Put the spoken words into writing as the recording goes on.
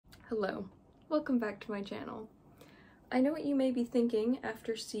Hello, welcome back to my channel. I know what you may be thinking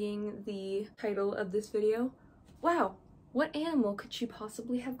after seeing the title of this video. Wow, what animal could she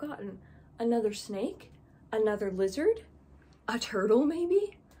possibly have gotten? Another snake? Another lizard? A turtle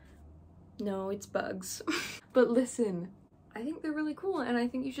maybe? No, it's bugs. But listen, I think they're really cool and I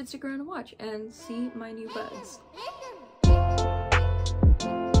think you should stick around and watch and see my new bugs.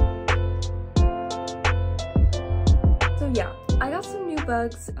 So yeah, I got some new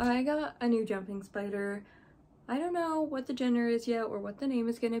bugs. I got a new jumping spider. I don't know what the gender is yet or what the name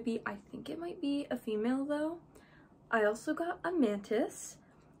is gonna be. I think it might be a female though. I also got a mantis,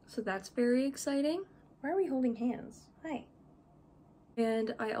 so that's very exciting. Why are we holding hands? Hi.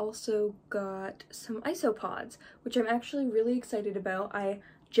 And I also got some isopods, which I'm actually really excited about. I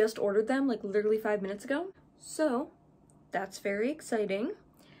just ordered them like literally 5 minutes ago. So that's very exciting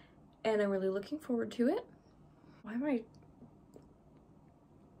and I'm really looking forward to it. Why am I...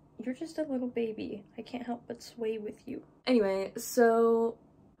 You're just a little baby. I can't help but sway with you. Anyway, so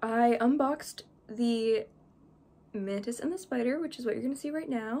I unboxed the mantis and the spider, which is what you're gonna see right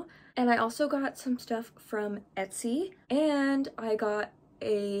now. And I also got some stuff from Etsy, and I got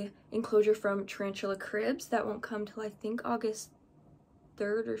a enclosure from Tarantula Cribs that won't come till I think August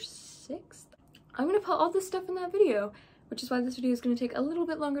 3rd or 6th. I'm gonna put all this stuff in that video, which is why this video is gonna take a little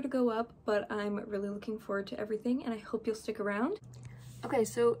bit longer to go up, but I'm really looking forward to everything and I hope you'll stick around. Okay,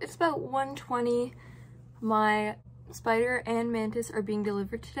 so it's about 1:20. My spider and mantis are being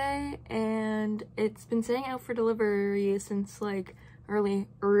delivered today, and it's been sitting out for delivery since like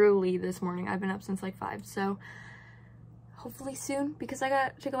early this morning. I've been up since like 5, so hopefully soon because I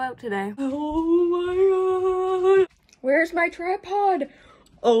got to go out today. Oh my god! Where's my tripod?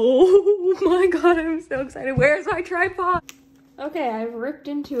 Oh my god, I'm so excited. Where's my tripod? Okay, I've ripped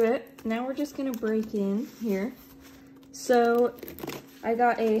into it. Now we're just gonna break in here. So I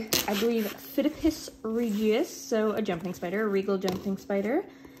got a, I believe, Phidippus regius, so a jumping spider, a regal jumping spider,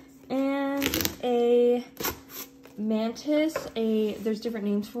 and a mantis, there's different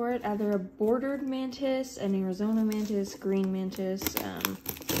names for it, either a bordered mantis, an Arizona mantis, green mantis,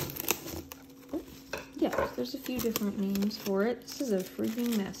 yeah, there's a few different names for it. This is a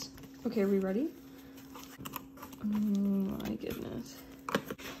freaking mess. Okay, are we ready? Oh my goodness.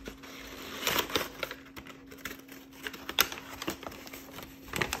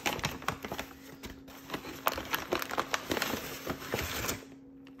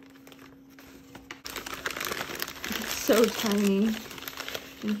 So tiny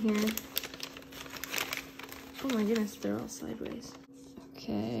in here. Oh my goodness, they're all sideways.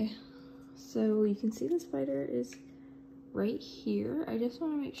 Okay, so you can see the spider is right here. I just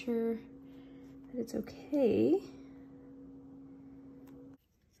want to make sure that it's okay.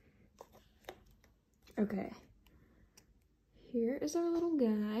 Okay, here is our little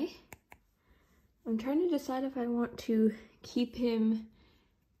guy. I'm trying to decide if I want to keep him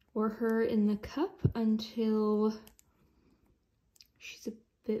or her in the cup until she's a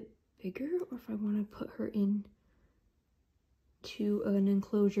bit bigger, or if I want to put her in to an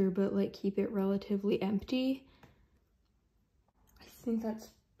enclosure but like keep it relatively empty. I think that's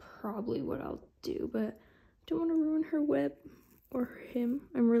probably what I'll do, but I don't want to ruin her web or him.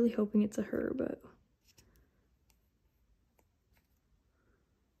 I'm really hoping it's a her, but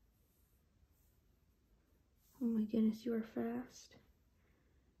oh my goodness, you are fast.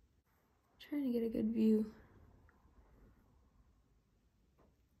 I'm trying to get a good view.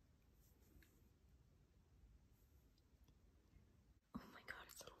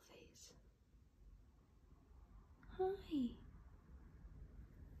 Hi.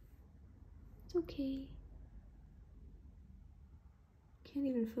 It's okay. Can't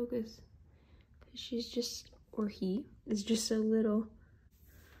even focus because she's just, or he is just so little.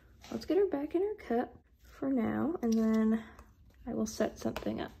 Let's get her back in her cup for now, and then I will set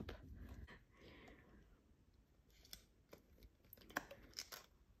something up.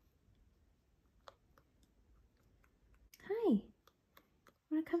 Hi.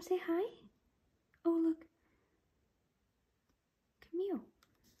 Wanna come say hi? Oh, look. Camille.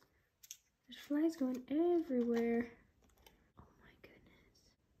 There's flies going everywhere. Oh my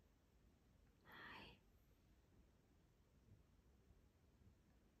goodness. Hi.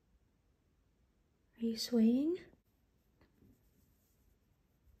 Are you swaying?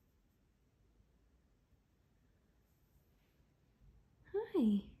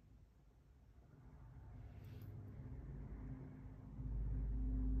 Hi.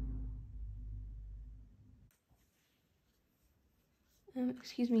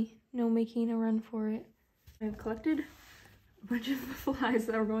 Excuse me, no making a run for it. I've collected a bunch of the flies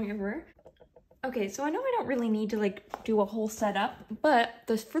that were going everywhere. Okay, so I know I don't really need to like do a whole setup, but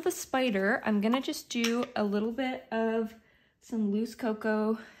for the spider, I'm gonna just do a little bit of some loose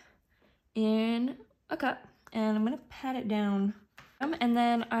cocoa in a cup, and I'm gonna pat it down. And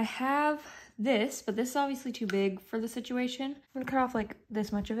then I have this, but this is obviously too big for the situation. I'm gonna cut off like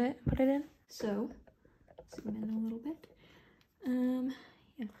this much of it and put it in. So, zoom in a little bit.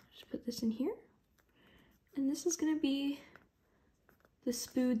 Yeah, just put this in here. And this is gonna be the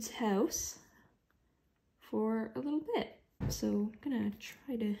Spood's house for a little bit. So I'm gonna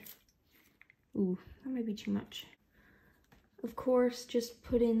try to, ooh, that might be too much. Of course, just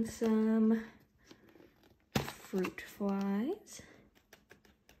put in some fruit flies,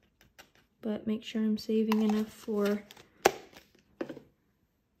 but make sure I'm saving enough for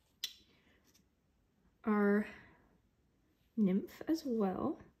our nymph as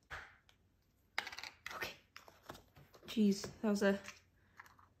well. Okay. Jeez, that was a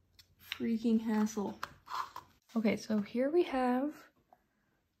freaking hassle. Okay, so here we have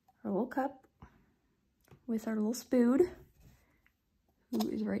our little cup with our little Spood, who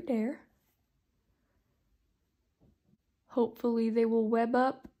is right there. Hopefully they will web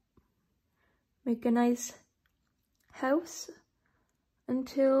up, make a nice house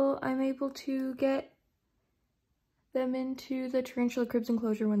until I'm able to get them into the tarantula cribs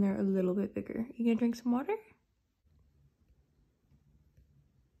enclosure when they're a little bit bigger. You gonna drink some water?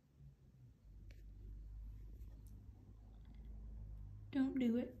 Don't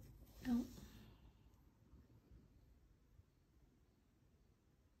do it. Don't.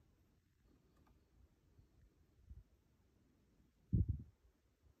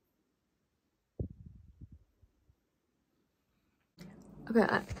 Okay,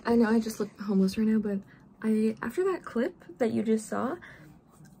 I know I just look homeless right now, but after that clip that you just saw,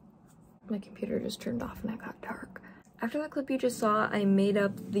 my computer just turned off and it got dark. After that clip you just saw, I made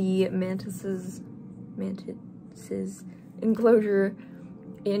up the mantis's enclosure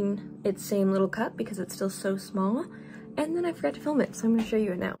in its same little cup because it's still so small, and then I forgot to film it, so I'm going to show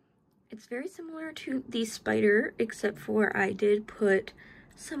you it now. It's very similar to the spider, except for I did put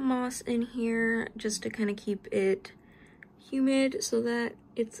some moss in here just to kind of keep it humid so that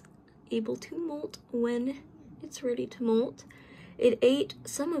it's able to molt when it's ready to molt. It ate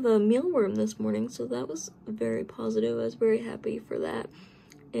some of a mealworm this morning, so that was very positive. I was very happy for that.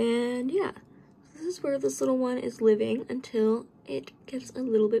 And yeah, this is where this little one is living until it gets a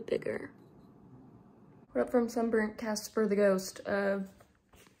little bit bigger. What up from Sunburnt Casper the Ghost? How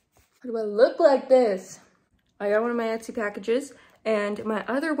do I look like this? I got one of my Etsy packages, and my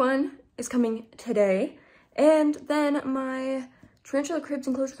other one is coming today. And then my tarantula cribs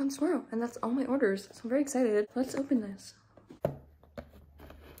enclosure comes tomorrow, and that's all my orders. So I'm very excited. Let's open this.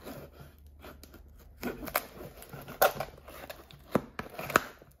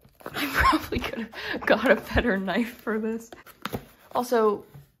 I probably could have got a better knife for this. Also,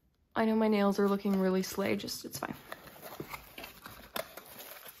 I know my nails are looking really slay, just it's fine.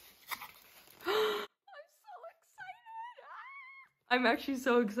 I'm so excited! I'm actually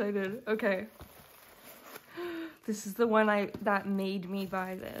so excited. Okay. This is the one that made me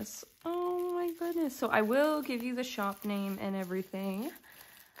buy this. Oh my goodness. So I will give you the shop name and everything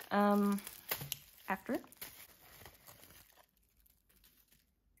after.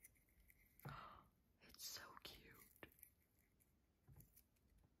 It's so cute.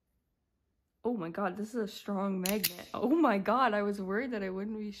 Oh my god, this is a strong magnet. Oh my god, I was worried that it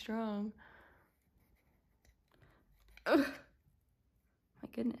wouldn't be strong. Ugh. My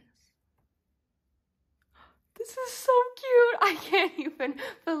goodness. This is so cute. I can't even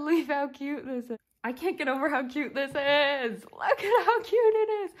believe how cute this is. I can't get over how cute this is. Look at how cute it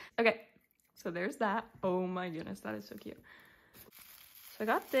is. Okay, so there's that. Oh my goodness, that is so cute. So I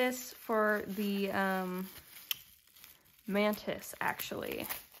got this for the mantis, actually.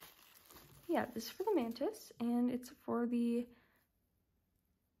 Yeah, this is for the mantis, and it's for the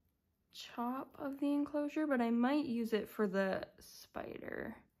top of the enclosure, but I might use it for the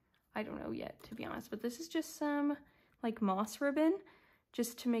spider. I don't know yet, to be honest, but this is just some like moss ribbon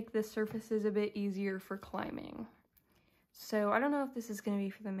just to make the surfaces a bit easier for climbing. So I don't know if this is going to be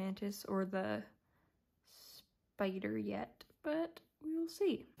for the mantis or the spider yet, but we will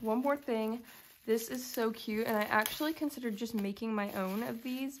see. One more thing. This is so cute, and I actually considered just making my own of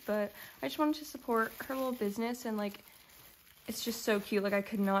these, but I just wanted to support her little business, and like, it's just so cute. Like, I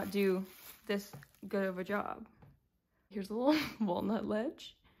could not do this good of a job. Here's a little walnut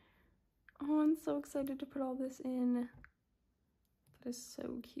ledge. Oh, I'm so excited to put all this in. That is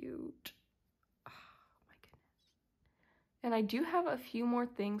so cute. Oh my goodness. And I do have a few more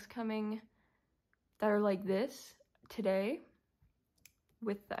things coming that are like this today.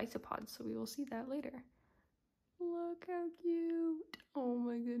 with the isopods, so we will see that later. Look how cute. Oh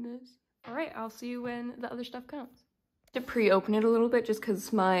my goodness. All right, I'll see you when the other stuff comes. To pre-open it a little bit just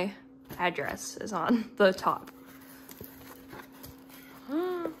because my address is on the top.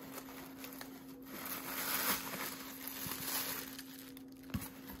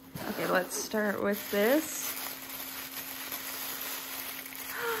 Okay, let's start with this.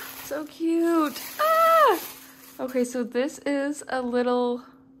 So cute. Ah! Okay, so this is a little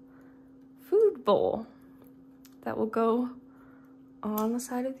food bowl that will go on the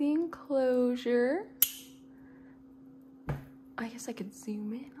side of the enclosure. I guess I could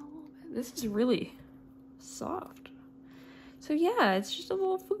zoom in a little bit. This is really soft. So yeah, it's just a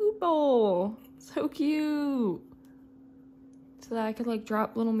little food bowl. So cute. So that I could like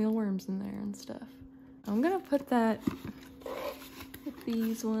drop little mealworms in there and stuff. I'm gonna put that with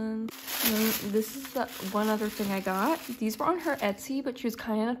these ones. And this is the one other thing I got. These were on her Etsy, but she was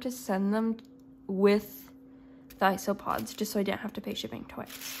kind enough to send them with the isopods just so I didn't have to pay shipping twice.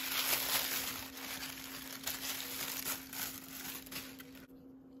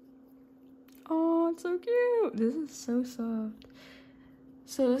 Oh, it's so cute. This is so soft.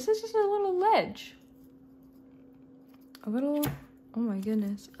 So this is just a little ledge. A little, oh my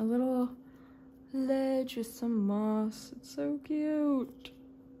goodness, a little ledge with some moss. It's so cute.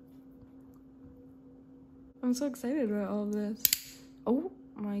 I'm so excited about all this. Oh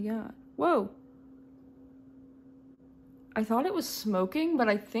my god. Whoa. I thought it was smoking, but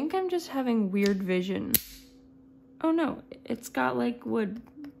I think I'm just having weird vision. Oh no, it's got like wood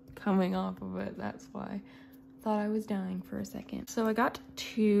coming off of it. That's why. Thought I was dying for a second. So I got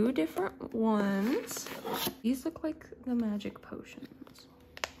 2 different ones. These look like the magic potions.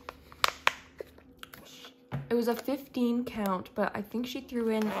 It was a 15 count, but I think she threw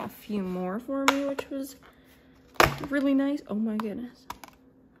in a few more for me, which was really nice. Oh my goodness.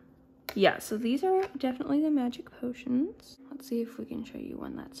 Yeah, so these are definitely the magic potions. Let's see if we can show you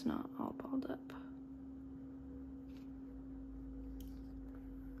one that's not all balled up.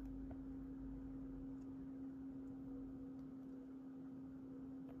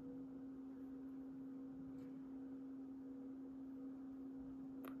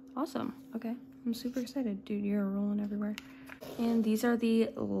 Awesome. Okay, I'm super excited. Dude, you're rolling everywhere. And these are the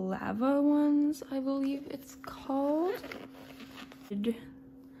lava ones, I believe it's called. So you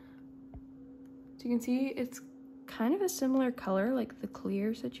can see it's kind of a similar color, like the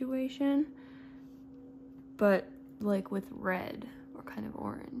clear situation, but like with red or kind of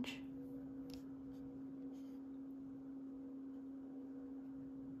orange.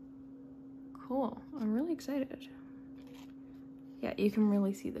 Cool. I'm really excited. Yeah, you can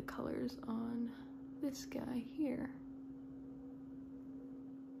really see the colors on this guy here.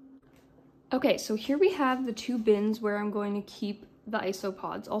 Okay, so here we have the 2 bins where I'm going to keep the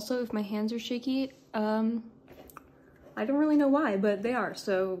isopods. Also, if my hands are shaky, I don't really know why, but they are,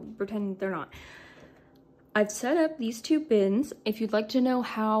 so pretend they're not. I've set up these 2 bins. If you'd like to know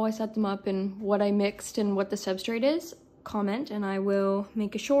how I set them up and what I mixed and what the substrate is, comment and I will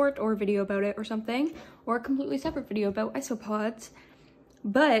make a short or a video about it or something, or a completely separate video about isopods.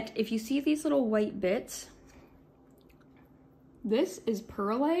 But if you see these little white bits, this is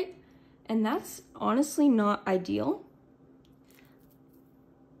perlite, and that's honestly not ideal.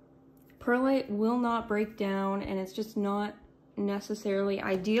 Perlite will not break down, and it's just not necessarily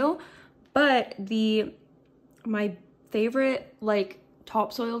ideal. But my favorite like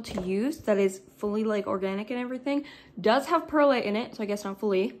topsoil to use that is fully like organic and everything does have perlite in it, so I guess not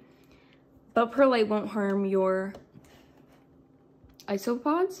fully, but perlite won't harm your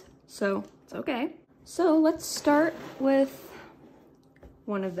isopods, so it's okay. So let's start with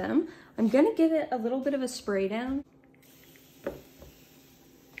one of them. I'm gonna give it a little bit of a spray down.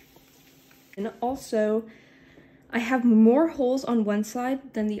 And also, I have more holes on one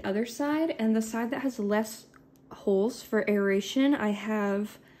side than the other side, and the side that has less holes for aeration, I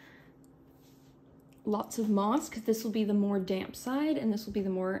have lots of moss, because this will be the more damp side, and this will be the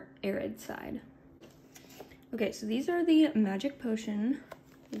more arid side. Okay, so these are the magic potion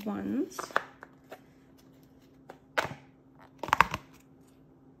ones.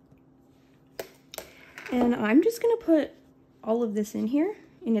 And I'm just gonna put all of this in here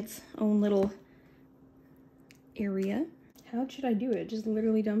in its own little area. How should I do it? Just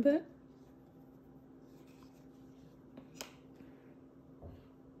literally dump it?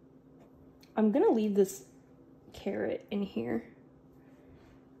 I'm gonna leave this carrot in here.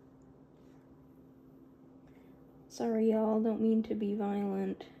 Sorry, y'all, don't mean to be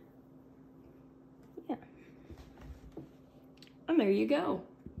violent. Yeah. And there you go.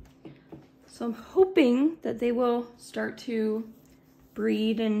 So I'm hoping that they will start to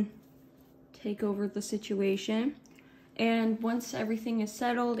breed and take over the situation. And once everything is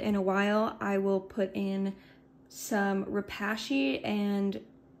settled in a while, I will put in some Repashy and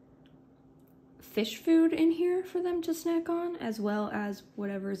fish food in here for them to snack on, as well as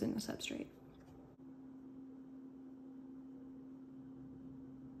whatever's in the substrate.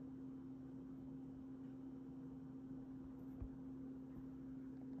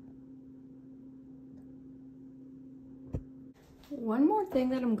 One more thing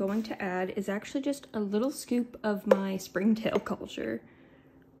that I'm going to add is actually just a little scoop of my springtail culture.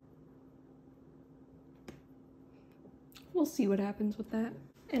 We'll see what happens with that.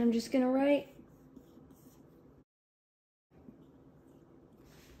 And I'm just gonna write.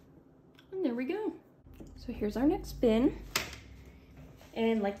 And there we go. So here's our next bin.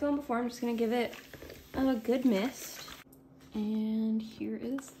 And like the one before, I'm just gonna give it a good mist. And here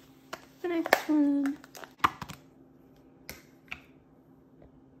is the next one.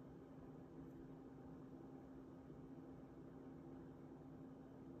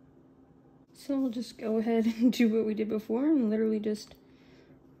 So we'll just go ahead and do what we did before and literally just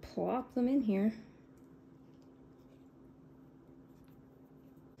plop them in here.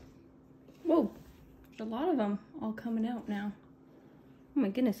 Whoa, there's a lot of them all coming out now. Oh my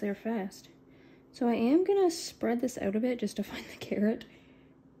goodness, they're fast. So I am gonna spread this out a bit just to find the carrot.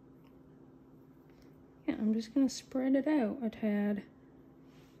 Yeah, I'm just gonna spread it out a tad.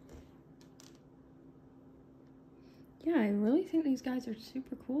 Yeah, I really think these guys are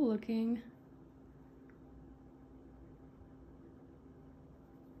super cool looking.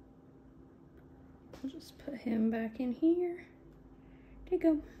 I'll just put him back in here. There you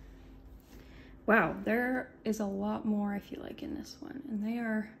go. Wow, there is a lot more I feel like in this one, and they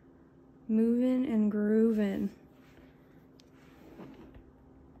are moving and grooving.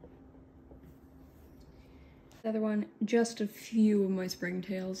 The other one, just a few of my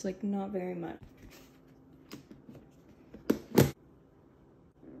springtails, like not very much.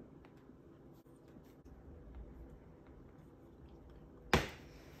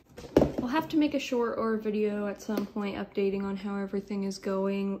 I'll have to make a short or a video at some point updating on how everything is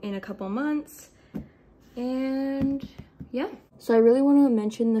going in a couple months. And yeah. So I really want to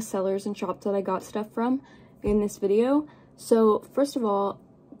mention the sellers and shops that I got stuff from in this video. So first of all,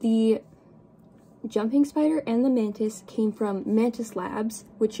 the jumping spider and the mantis came from Mantis Labs,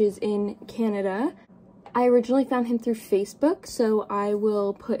 which is in Canada. I originally found him through Facebook, so I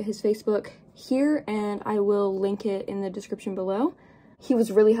will put his Facebook here and I will link it in the description below. He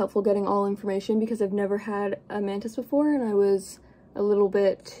was really helpful getting all information because I've never had a mantis before and I was a little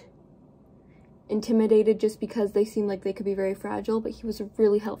bit intimidated just because they seemed like they could be very fragile, but he was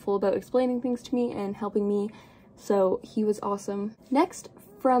really helpful about explaining things to me and helping me, so he was awesome. Next,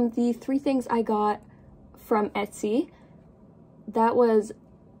 from the 3 things I got from Etsy, that was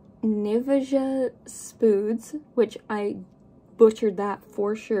Nivaja Spoods, which I butchered that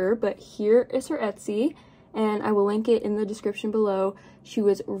for sure, but here is her Etsy, and I will link it in the description below. She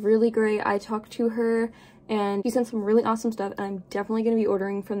was really great. I talked to her and she sent some really awesome stuff, and I'm definitely going to be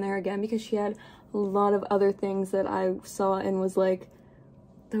ordering from there again because she had a lot of other things that I saw and was like,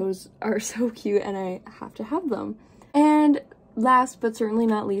 those are so cute and I have to have them. And last but certainly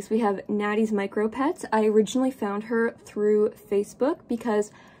not least, we have Natty's Micro Pets. I originally found her through Facebook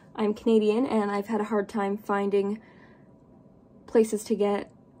because I'm Canadian and I've had a hard time finding places to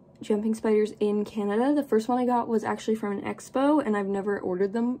get jumping spiders in Canada. The first one I got was actually from an expo and I've never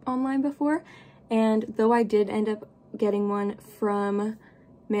ordered them online before. And though I did end up getting one from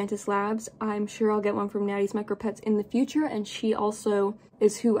Mantis Labs, I'm sure I'll get one from Natty's Micro Pets in the future, and she also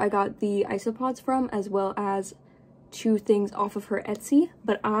is who I got the isopods from, as well as 2 things off of her Etsy,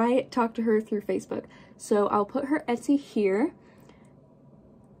 but I talked to her through Facebook. So I'll put her Etsy here,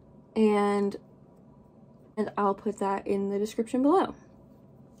 and I'll put that in the description below.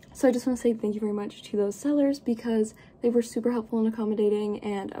 So I just want to say thank you very much to those sellers because they were super helpful and accommodating,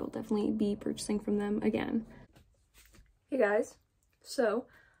 and I will definitely be purchasing from them again. Hey guys, so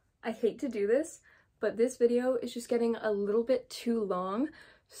I hate to do this, but this video is just getting a little bit too long.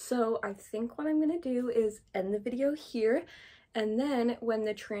 So I think what I'm gonna do is end the video here, and then when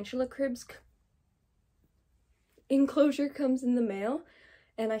the tarantula cribs enclosure comes in the mail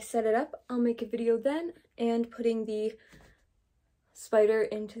and I set it up, I'll make a video then and putting the spider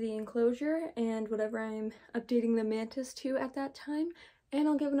into the enclosure and whatever I'm updating the mantis to at that time, and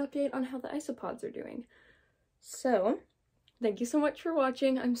I'll give an update on how the isopods are doing. So thank you so much for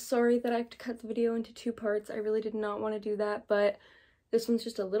watching. I'm sorry that I have to cut the video into 2 parts. I really did not want to do that, but this one's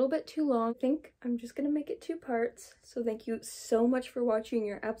just a little bit too long. I think I'm just gonna make it 2 parts. So thank you so much for watching.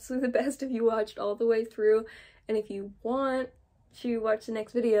 You're absolutely the best if you watched all the way through. And if you want to watch the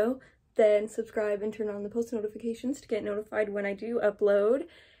next video, then subscribe and turn on the post notifications to get notified when I do upload.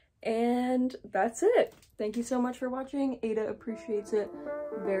 And that's it. Thank you so much for watching. Ada appreciates it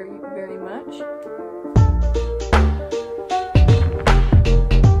very, very much.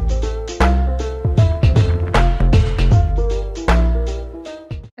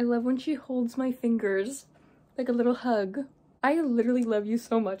 I love when she holds my fingers like a little hug. I literally love you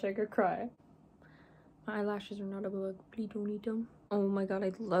so much I could cry. My eyelashes are not a bug. Please don't eat them. Oh my god,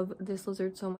 I love this lizard so much.